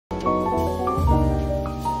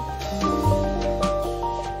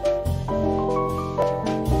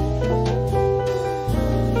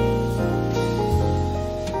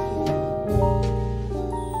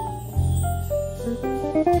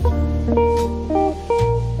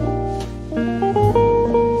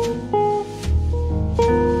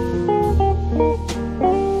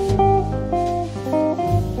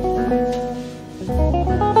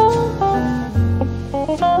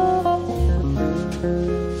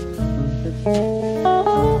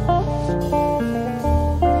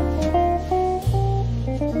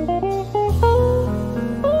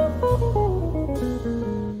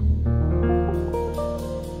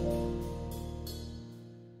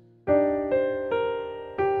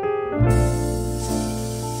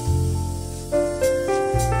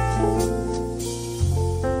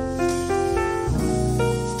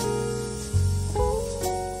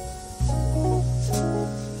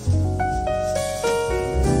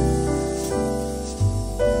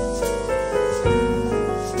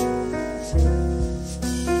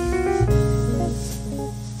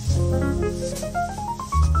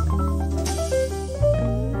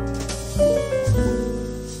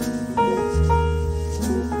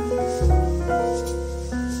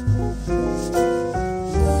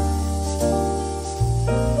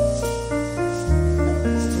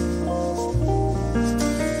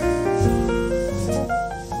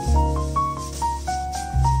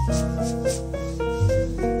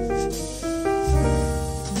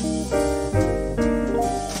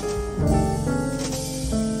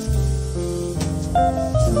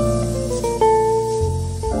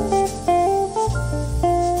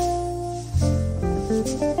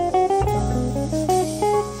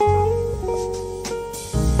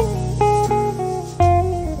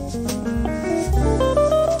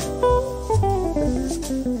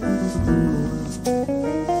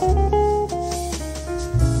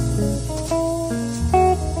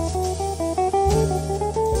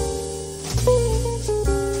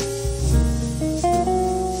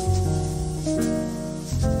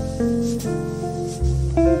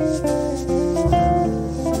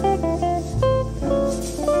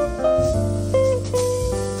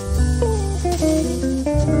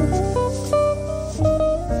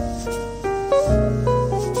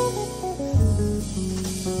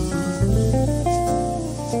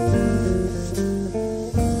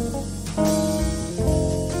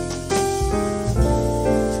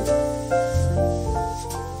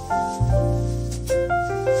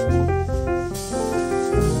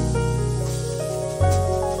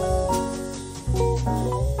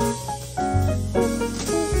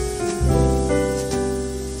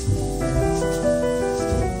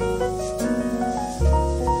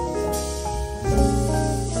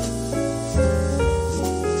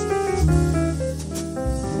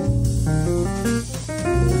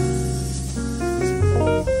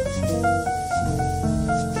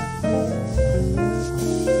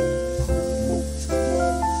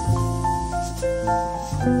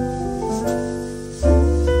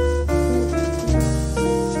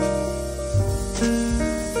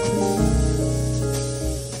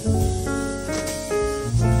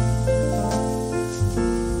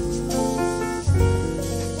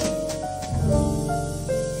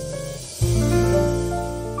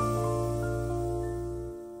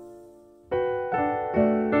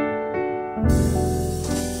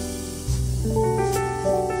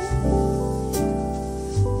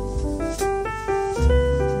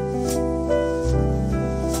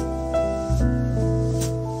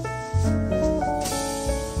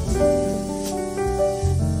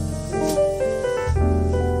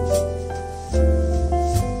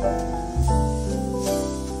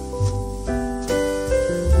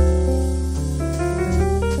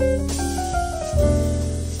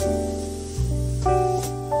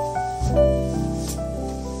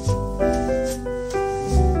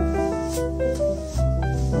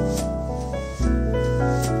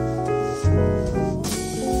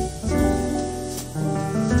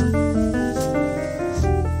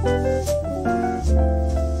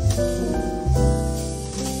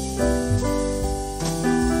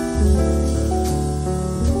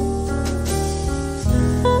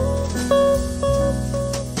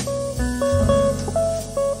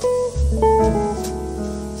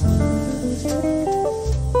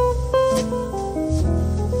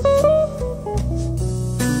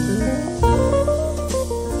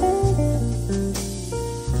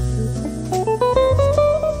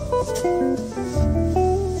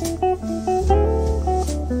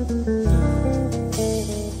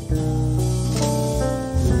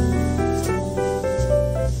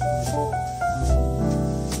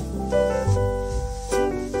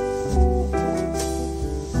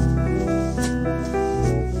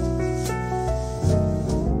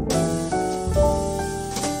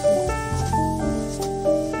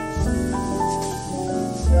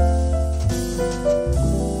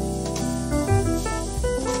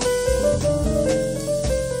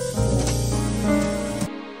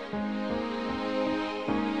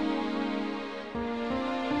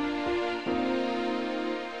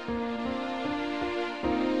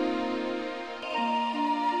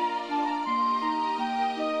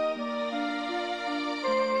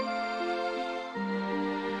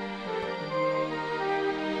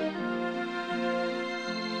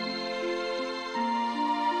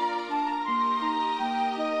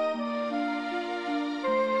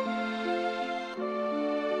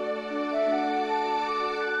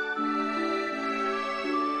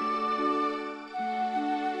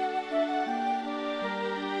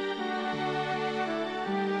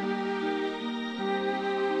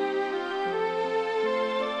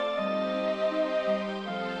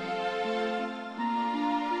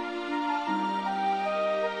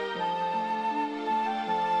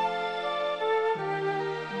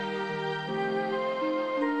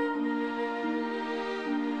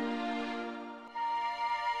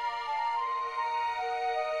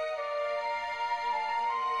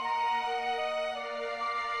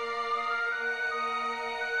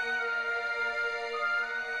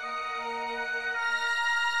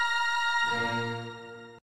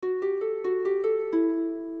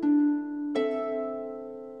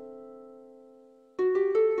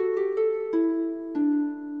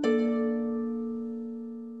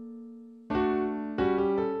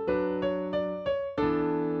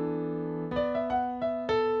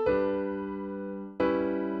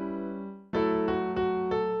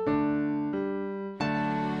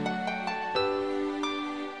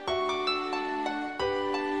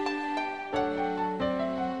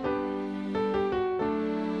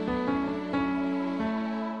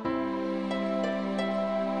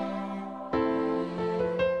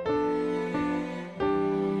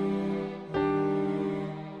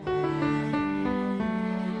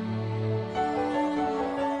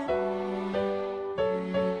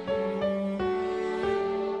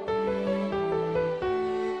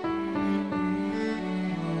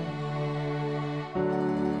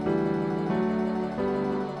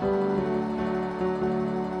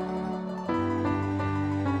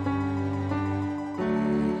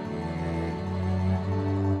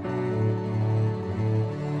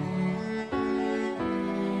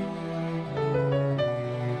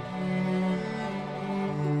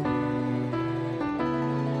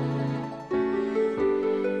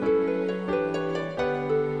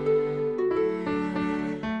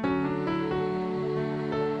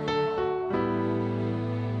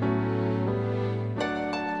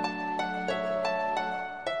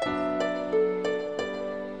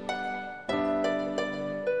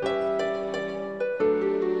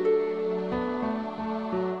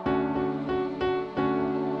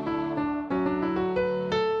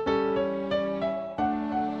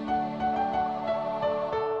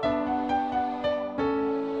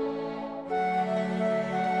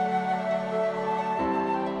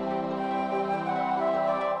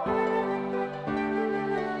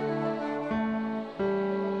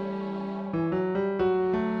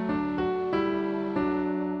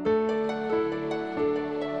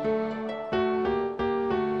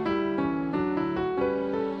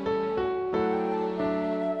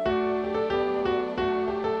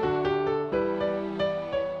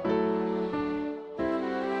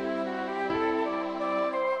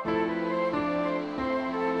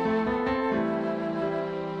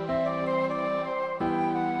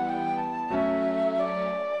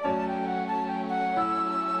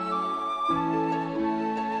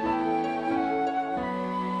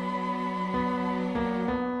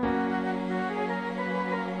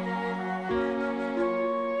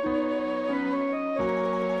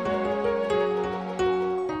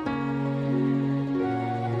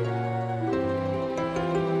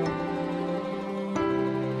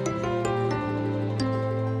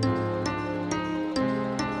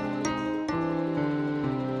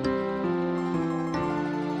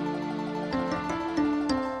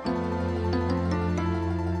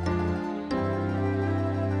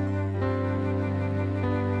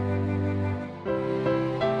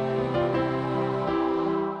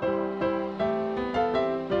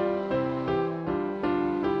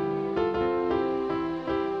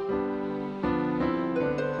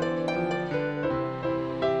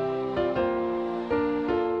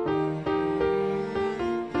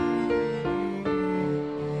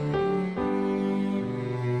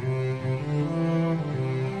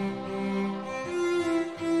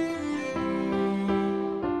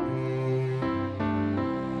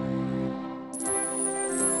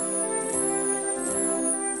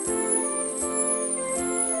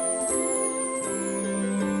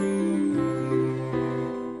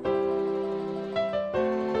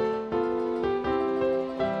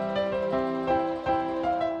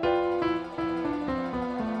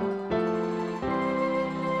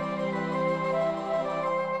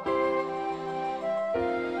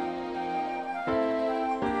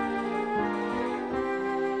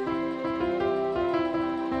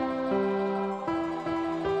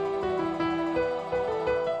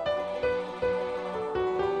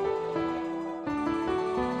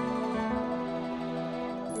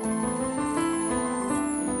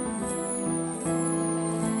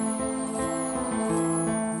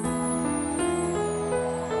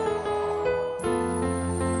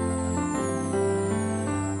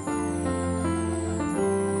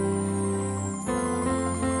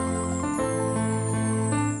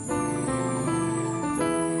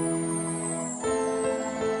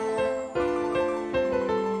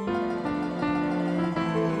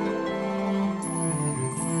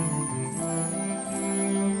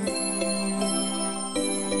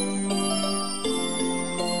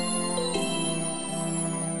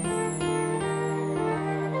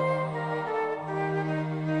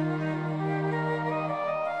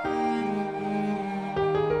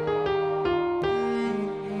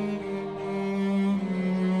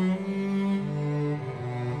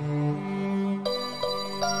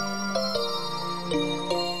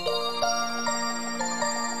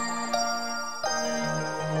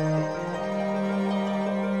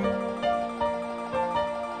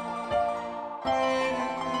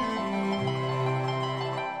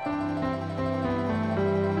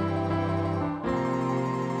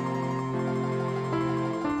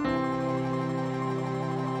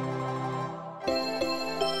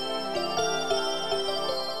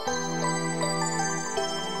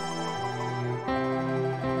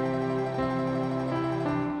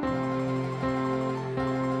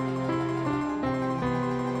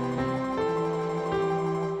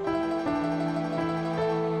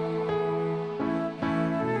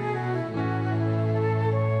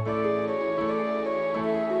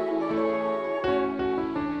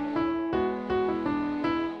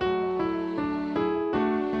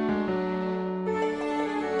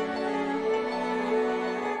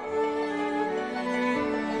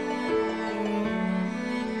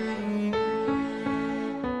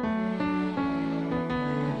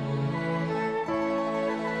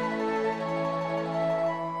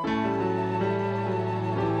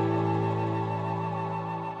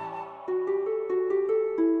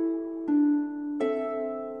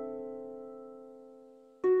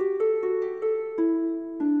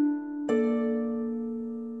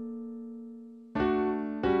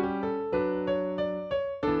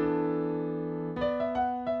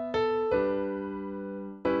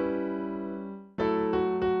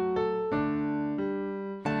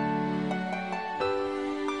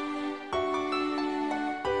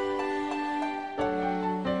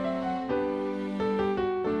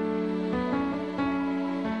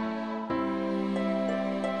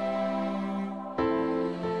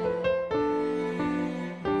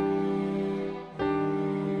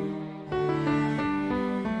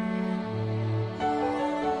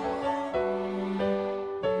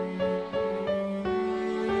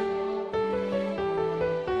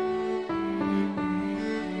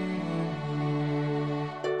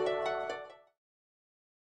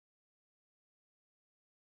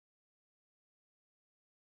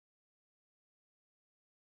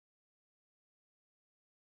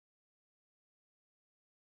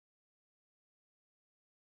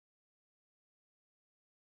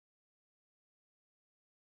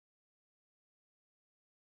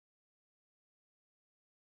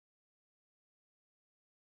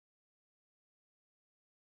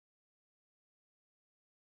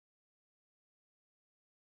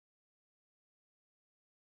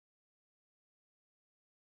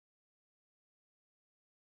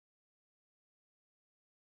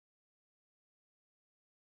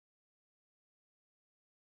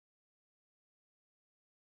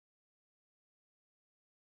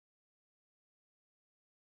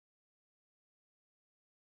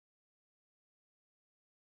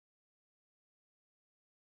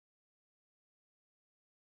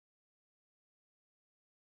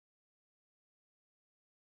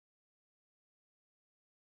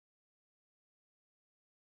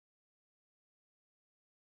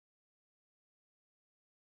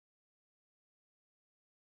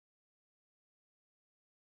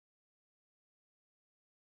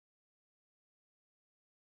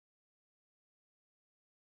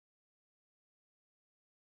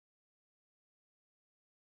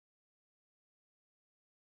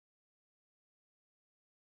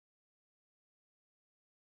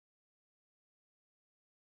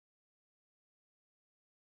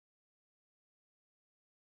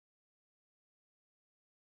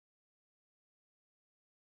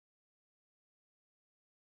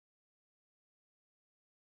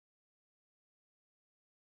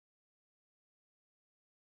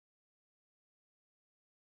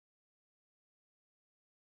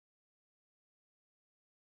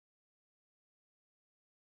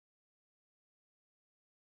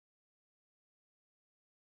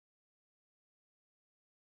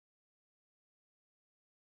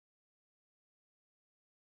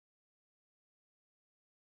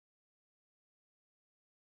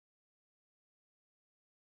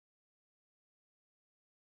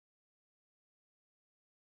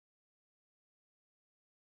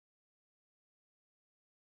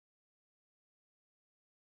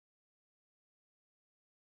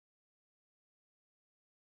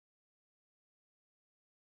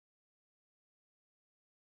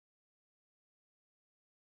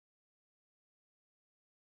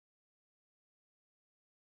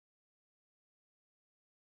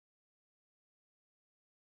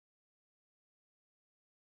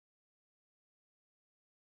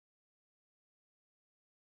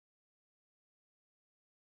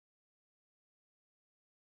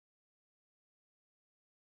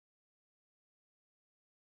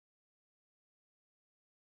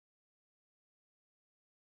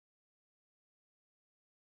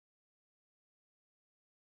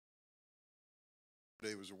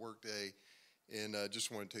Today was a work day, and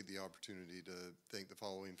just want to take the opportunity to thank the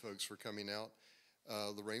following folks for coming out.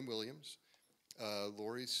 Lorraine Williams,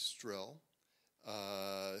 Lori Strell,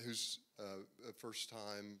 who's a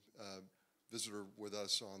first-time visitor with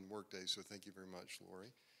us on Workday, so thank you very much,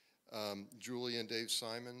 Lori. Julie and Dave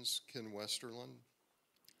Simons, Ken Westerland,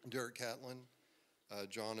 Derek Catlin,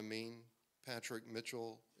 John Amin, Patrick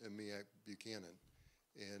Mitchell, and Miak Buchanan.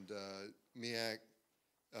 And Miak,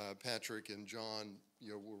 Patrick, and John,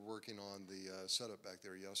 were working on the setup back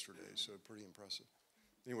there yesterday, so pretty impressive.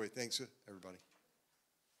 Anyway, thanks, everybody.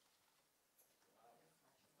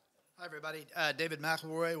 Hi, everybody. David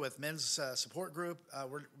McElroy with Men's Support Group.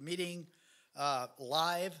 We're meeting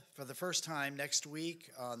live for the first time next week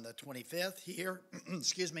on the 25th here.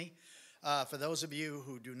 Excuse me. For those of you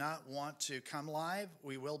who do not want to come live,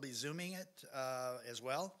 we will be Zooming it as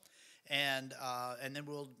well. And then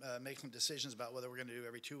we'll make some decisions about whether we're going to do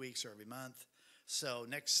every 2 weeks or every month. So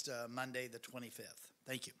next Monday, the 25th.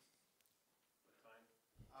 Thank you. What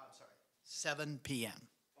time? I'm sorry. 7 p.m.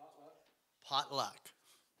 Potluck? Potluck.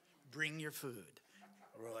 Bring your food,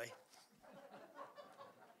 Roy.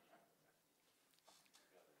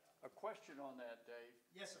 A question on that, Dave.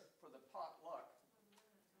 Yes, sir. For the potluck,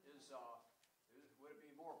 would it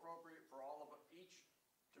be more appropriate for all of each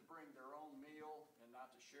to bring their own meal and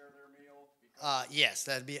not to share their meal? Yes,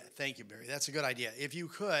 that'd be. Thank you, Barry. That's a good idea. If you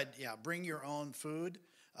could, yeah, bring your own food,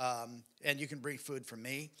 and you can bring food from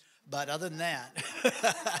me. But other than that,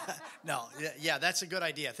 no, yeah, that's a good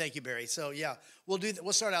idea. Thank you, Barry. So yeah,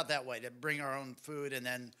 we'll start out that way, to bring our own food, and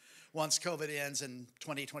then once COVID ends in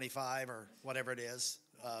 2025 or whatever it is,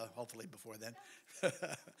 hopefully before then.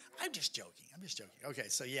 I'm just joking. Okay,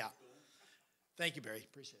 so yeah. Thank you, Barry.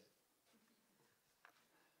 Appreciate it.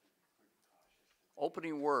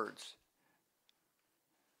 Opening words.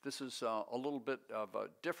 This is a little bit of a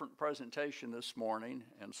different presentation this morning,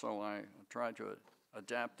 and so I tried to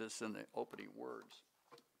adapt this in the opening words.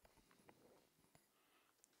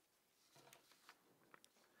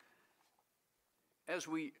 As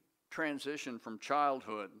we transition from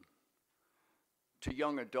childhood to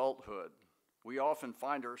young adulthood, we often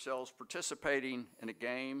find ourselves participating in a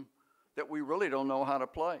game that we really don't know how to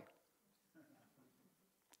play.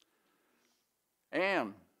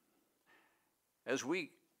 And as we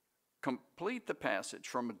complete the passage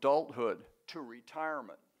from adulthood to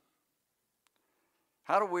retirement,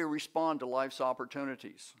 how do we respond to life's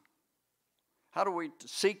opportunities? How do we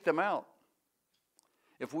seek them out?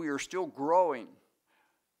 If we are still growing,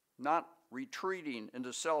 not retreating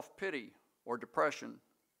into self-pity or depression,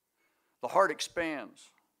 the heart expands.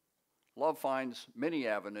 Love finds many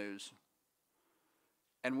avenues,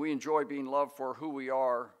 and we enjoy being loved for who we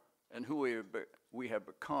are and who we have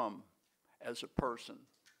become as a person.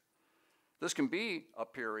 This can be a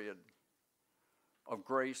period of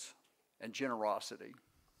grace and generosity.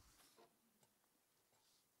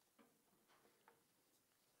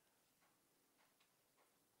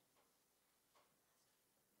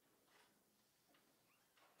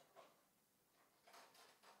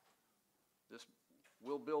 This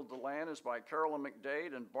We'll Build the Land is by Carolyn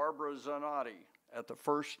McDade and Barbara Zanotti at the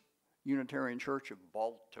First Unitarian Church of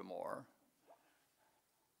Baltimore.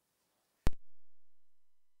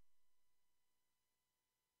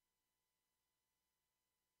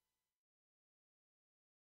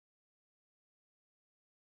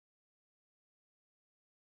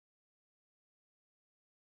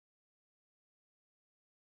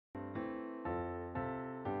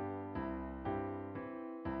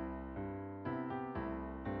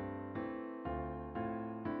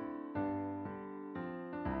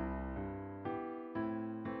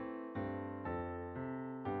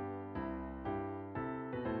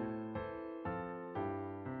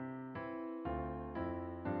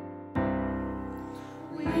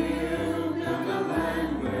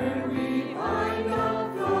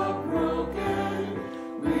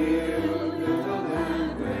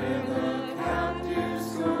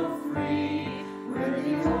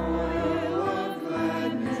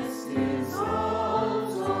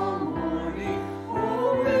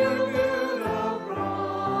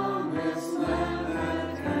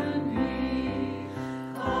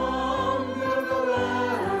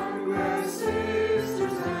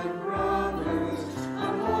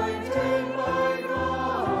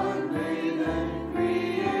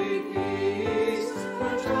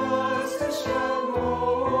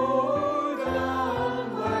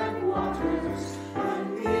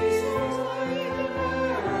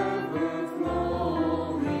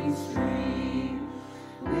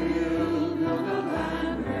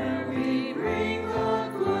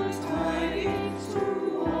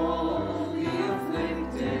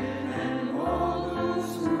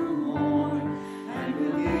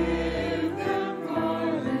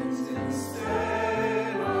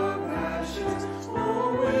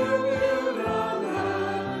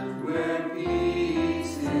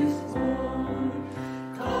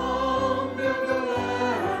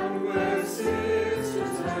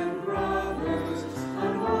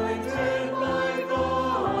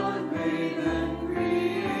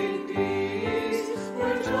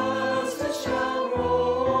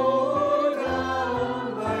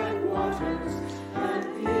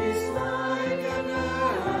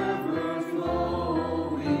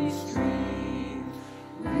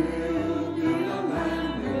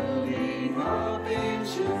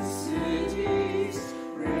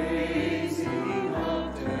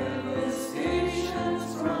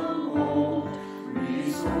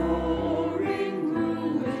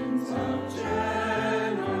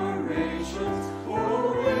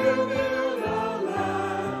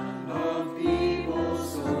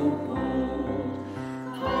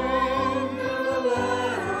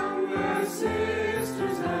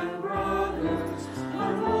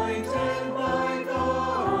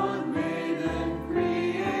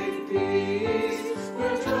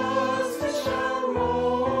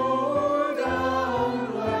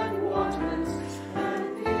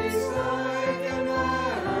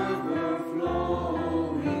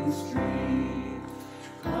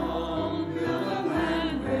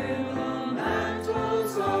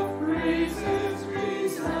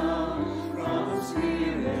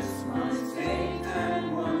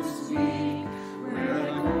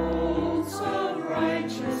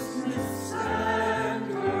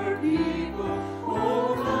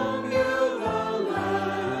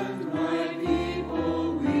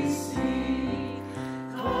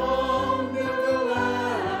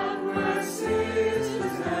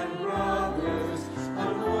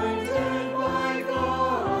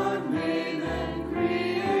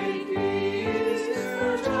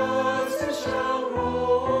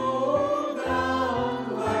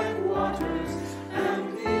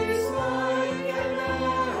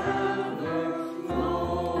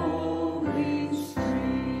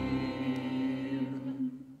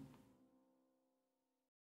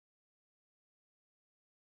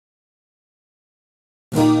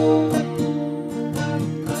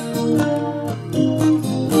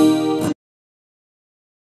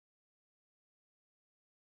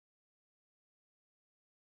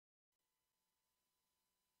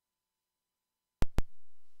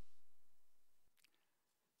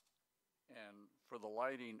 for the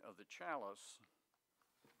lighting of the chalice.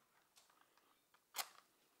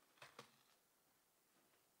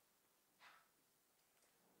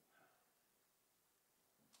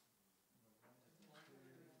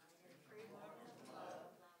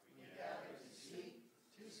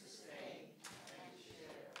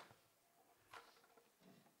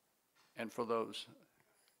 And for those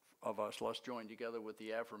of us, let's join together with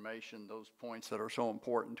the affirmation, those points that are so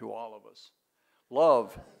important to all of us.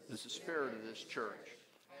 Love is the spirit of this church,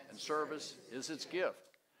 and service is its gift.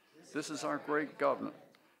 This is our great covenant,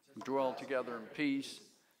 to dwell together in peace,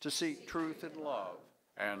 to seek truth and love,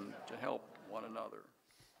 and to help one another.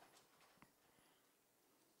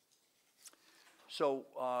 So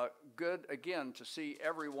good, again, to see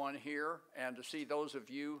everyone here and to see those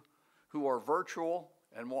of you who are virtual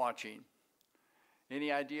and watching.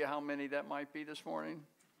 Any idea how many that might be this morning?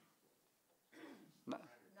 No. Not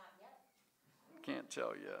yet. Can't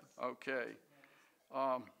tell yet. Okay.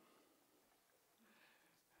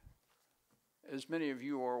 As many of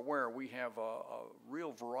you are aware, we have a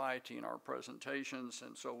real variety in our presentations,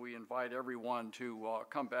 and so we invite everyone to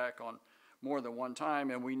come back on more than one time.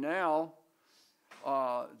 And we now,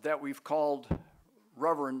 that we've called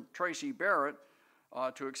Reverend Tracy Barrett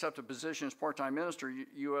to accept a position as part-time minister,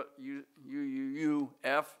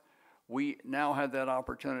 UUUF, we now have that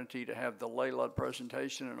opportunity to have the lay-led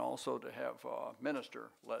presentation and also to have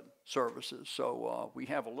minister-led services. So we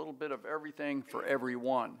have a little bit of everything for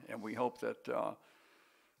everyone, and we hope that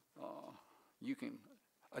you can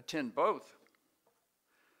attend both.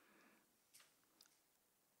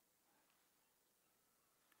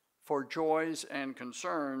 For joys and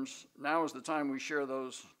concerns, now is the time we share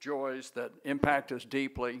those joys that impact us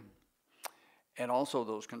deeply, and also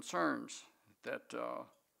those concerns that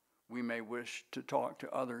we may wish to talk to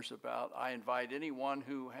others about. I invite anyone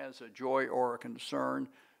who has a joy or a concern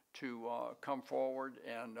to come forward,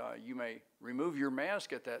 and you may remove your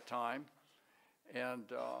mask at that time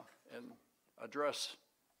and address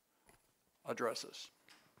us.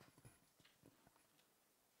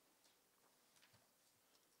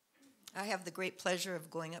 I have the great pleasure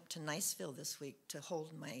of going up to Niceville this week to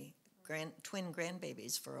hold my twin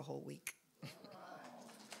grandbabies for a whole week.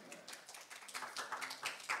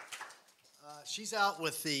 She's out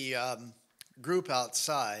with the group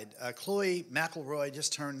outside. Chloe McElroy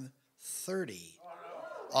just turned 30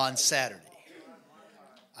 on Saturday.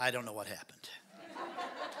 I don't know what happened.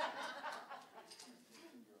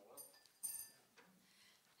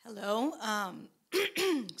 Hello.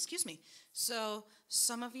 Excuse me. So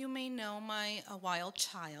some of you may know my wild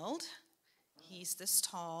child. He's this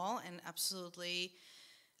tall and absolutely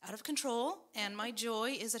out of control, and my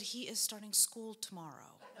joy is that he is starting school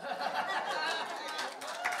tomorrow.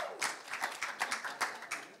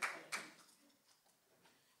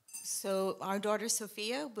 So our daughter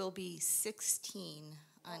Sophia will be 16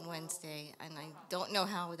 on Wednesday, and I don't know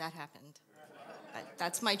how that happened. But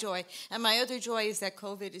that's my joy. And my other joy is that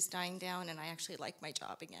COVID is dying down, and I actually like my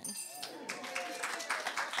job again.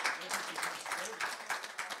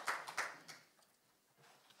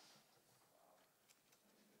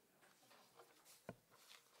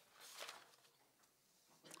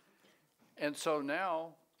 And so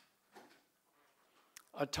now,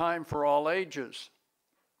 a time for all ages.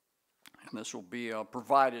 And this will be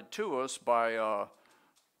provided to us by our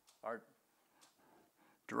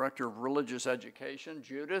Director of Religious Education,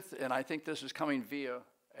 Judith, and I think this is coming via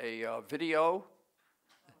a video.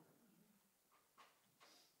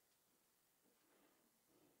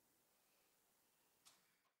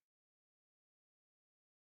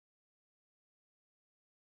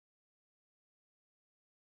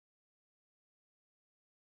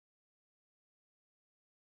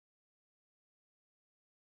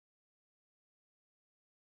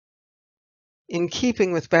 In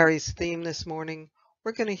keeping with Barry's theme this morning,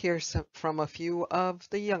 we're going to hear from a few of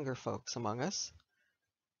the younger folks among us.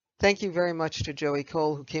 Thank you very much to Joey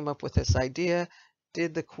Cole, who came up with this idea,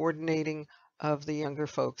 did the coordinating of the younger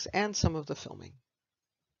folks, and some of the filming.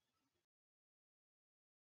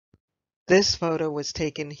 This photo was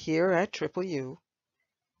taken here at UUUF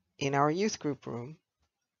in our youth group room,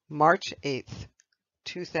 March 8th,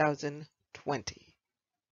 2020.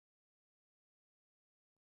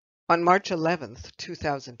 On March 11th,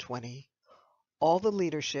 2020, all the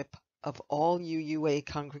leadership of all UUA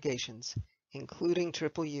congregations, including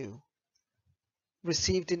UUUF,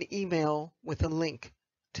 received an email with a link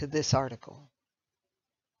to this article.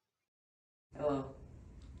 Hello.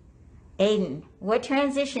 Aiden, what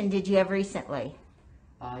transition did you have recently?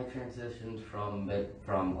 I transitioned from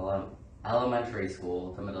elementary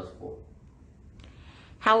school to middle school.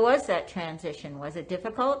 How was that transition? Was it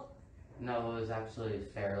difficult? No, it was actually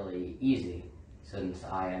fairly easy since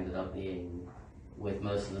I ended up being with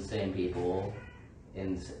most of the same people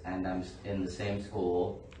and I'm in the same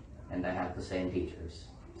school and I have the same teachers.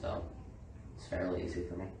 So it's fairly easy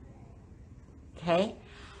for me. Okay.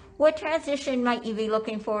 What transition might you be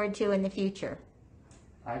looking forward to in the future?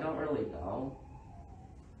 I don't really know.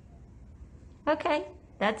 Okay,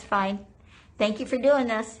 that's fine. Thank you for doing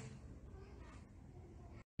this.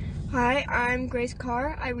 Hi, I'm Grace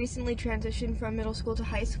Carr. I recently transitioned from middle school to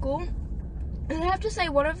high school. And I have to say,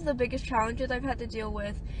 one of the biggest challenges I've had to deal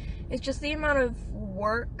with is just the amount of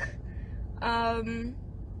work and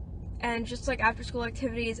just like after school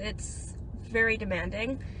activities. It's very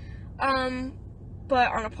demanding.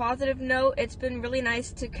 But on a positive note, it's been really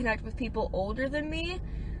nice to connect with people older than me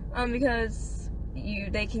because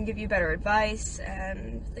they can give you better advice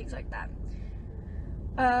and things like that.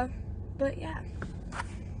 But yeah.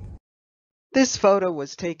 This photo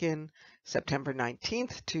was taken September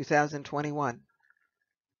 19th, 2021.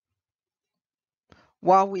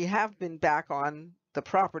 While we have been back on the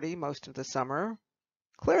property most of the summer,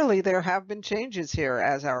 clearly there have been changes here,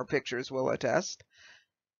 as our pictures will attest.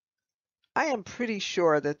 I am pretty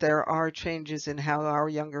sure that there are changes in how our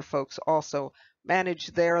younger folks also manage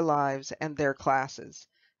their lives and their classes,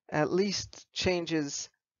 at least changes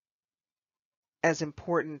as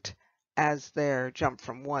important as their jump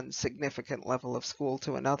from one significant level of school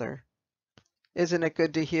to another. Isn't it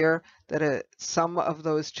good to hear that some of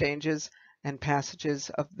those changes and passages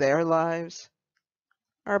of their lives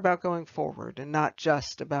are about going forward and not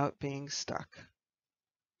just about being stuck?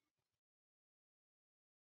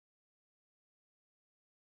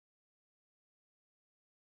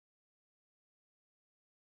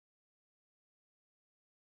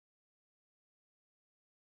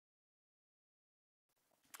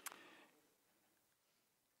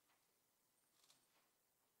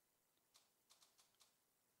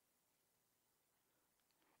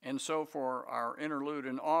 And so for our interlude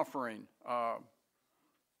and offering, are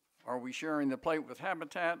we sharing the plate with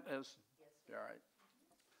Habitat as? Yes. All right.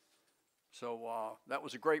 So that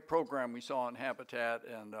was a great program we saw in Habitat,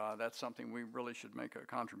 and that's something we really should make a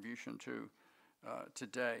contribution to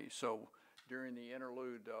today. So during the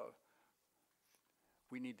interlude,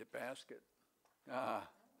 we need the basket.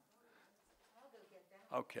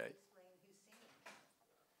 Okay.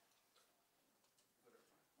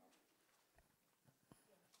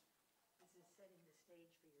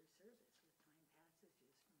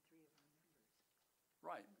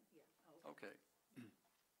 Right. Okay.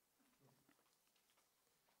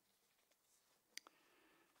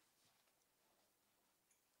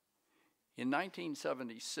 In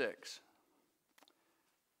 1976,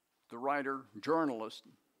 the writer, journalist,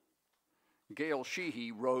 Gail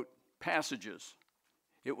Sheehy wrote Passages.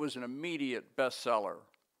 It was an immediate bestseller.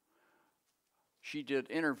 She did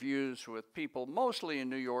interviews with people, mostly in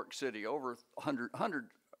New York City, over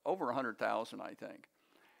 100,000, I think.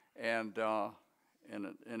 And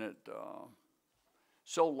it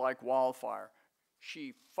sold like wildfire.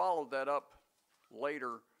 She followed that up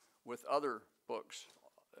later with other books,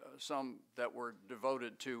 some that were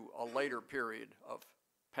devoted to a later period of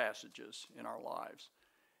passages in our lives.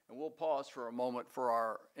 And we'll pause for a moment for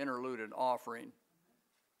our interlude and offering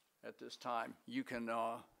at this time. You can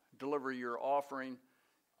deliver your offering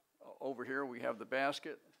over here. We have the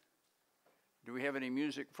basket. Do we have any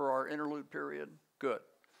music for our interlude period? Good.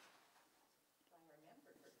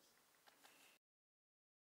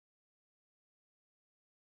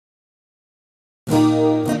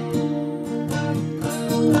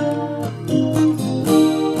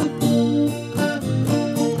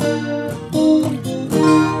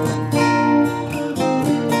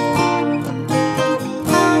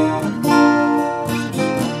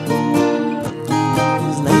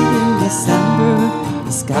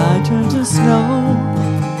 Snow,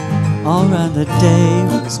 all around the day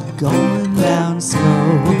was going down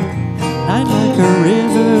slow. Night like a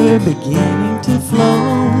river beginning to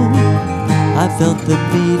flow. I felt the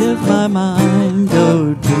beat of my mind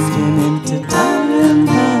go drifting into time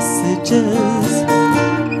passages.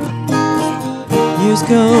 Years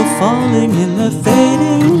go falling in the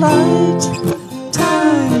fading light.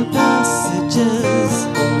 Time passages.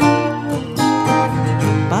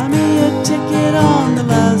 Buy me a ticket on the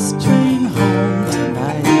last train home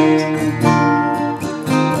tonight.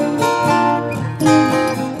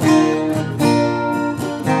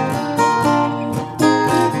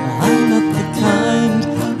 I'm not the kind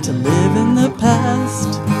to live in the past.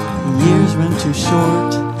 Years run too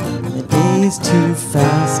short and the days too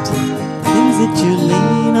fast. Things that you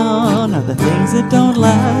lean on are the things that don't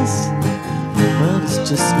last. Well, it's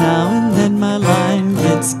just now and then my line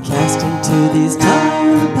gets cast into these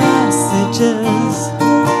time passages.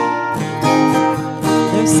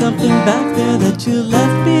 There's something back there that you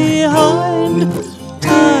left behind.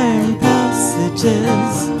 Time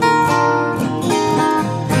passages.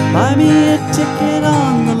 Buy me a ticket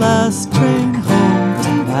on the last train home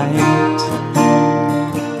tonight.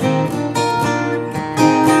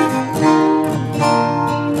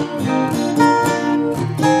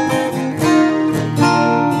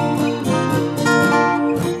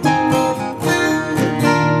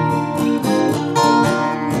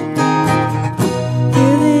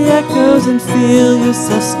 Hear the echoes and feel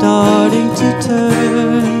yourself starting to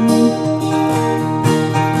turn.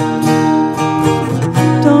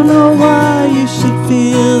 Don't know why you should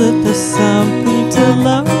feel that there's something to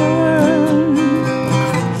learn.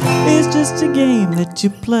 It's just a game that you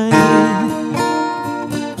play.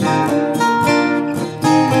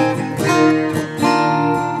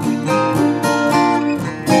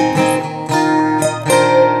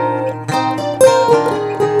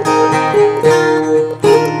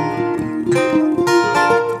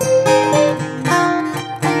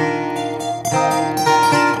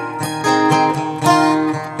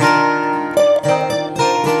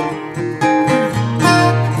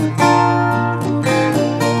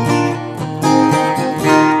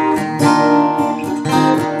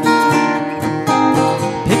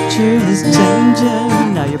 Is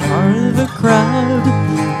changing, now you're part of a crowd.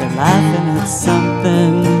 They're laughing at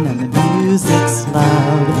something and the music's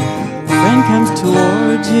loud. A friend comes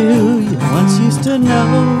towards you, you once used to know.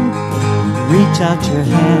 You reach out your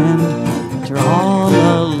hand, but you're all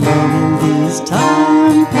alone in these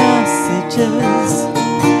time passages.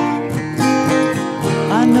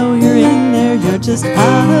 I know you're in there, you're just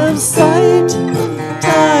out of sight.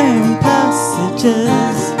 Time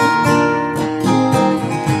passages.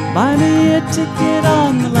 Buy me a ticket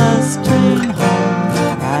on the last train home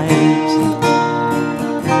tonight.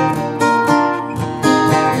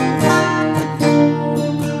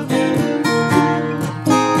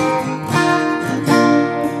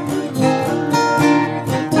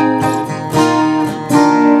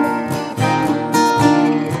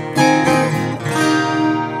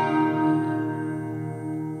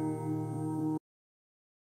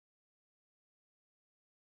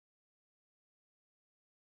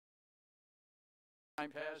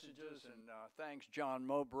 Passages, and thanks John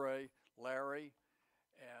Mowbray, Larry,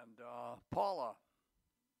 and Paula.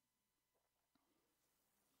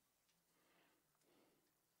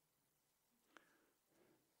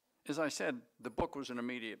 As I said, the book was an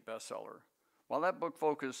immediate bestseller. While that book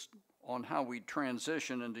focused on how we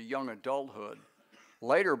transition into young adulthood,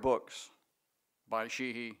 later books by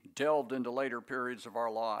Sheehy delved into later periods of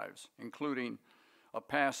our lives, including a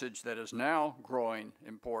passage that is now growing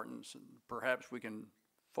importance, and perhaps we can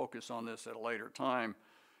focus on this at a later time,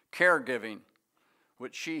 caregiving,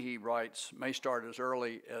 which Sheehy writes may start as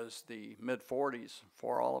early as the mid-40s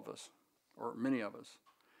for all of us, or many of us.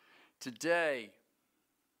 Today,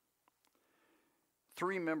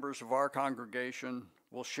 3 members of our congregation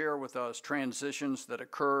will share with us transitions that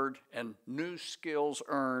occurred and new skills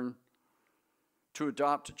earned to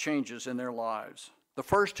adopt changes in their lives. The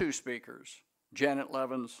first 2 speakers, Janet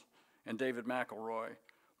Levins and David McElroy,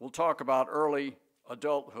 will talk about early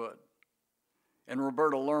adulthood, and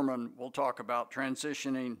Roberta Lerman will talk about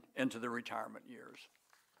transitioning into the retirement years.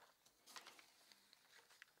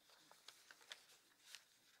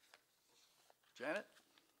 Janet?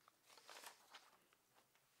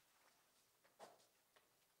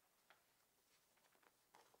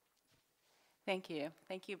 Thank you.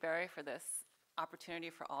 Thank you, Barry, for this opportunity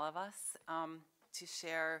for all of us to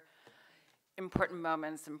share important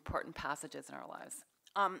moments, important passages in our lives.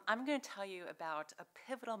 I'm going to tell you about a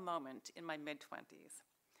pivotal moment in my mid-20s.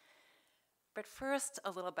 But first,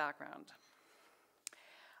 a little background.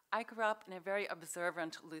 I grew up in a very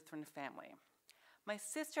observant Lutheran family. My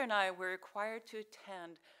sister and I were required to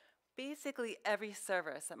attend basically every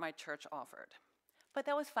service that my church offered, but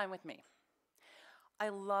that was fine with me. I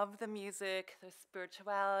loved the music, the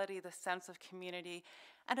spirituality, the sense of community,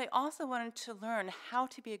 and I also wanted to learn how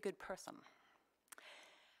to be a good person.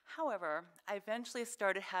 However, I eventually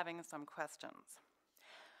started having some questions.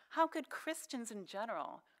 How could Christians in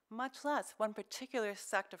general, much less one particular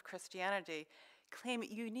sect of Christianity, claim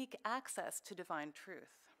unique access to divine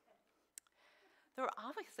truth? There are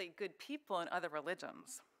obviously good people in other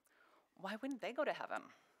religions. Why wouldn't they go to heaven?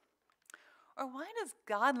 Or why does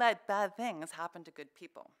God let bad things happen to good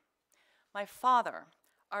people? My father,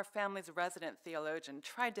 our family's resident theologian,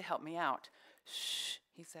 tried to help me out. Shh,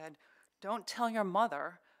 he said, don't tell your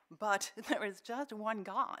mother, but there is just one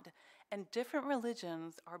God, and different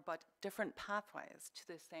religions are but different pathways to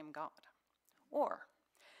the same God. Or,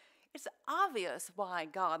 it's obvious why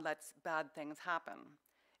God lets bad things happen.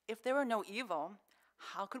 If there were no evil,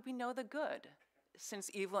 how could we know the good, since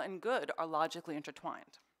evil and good are logically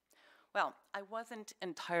intertwined? Well, I wasn't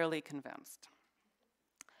entirely convinced.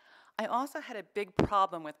 I also had a big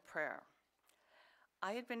problem with prayer.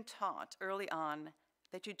 I had been taught early on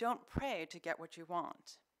that you don't pray to get what you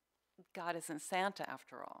want. God isn't Santa,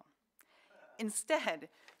 after all. Instead,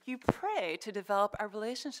 you pray to develop a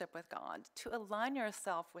relationship with God, to align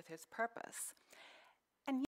yourself with His purpose,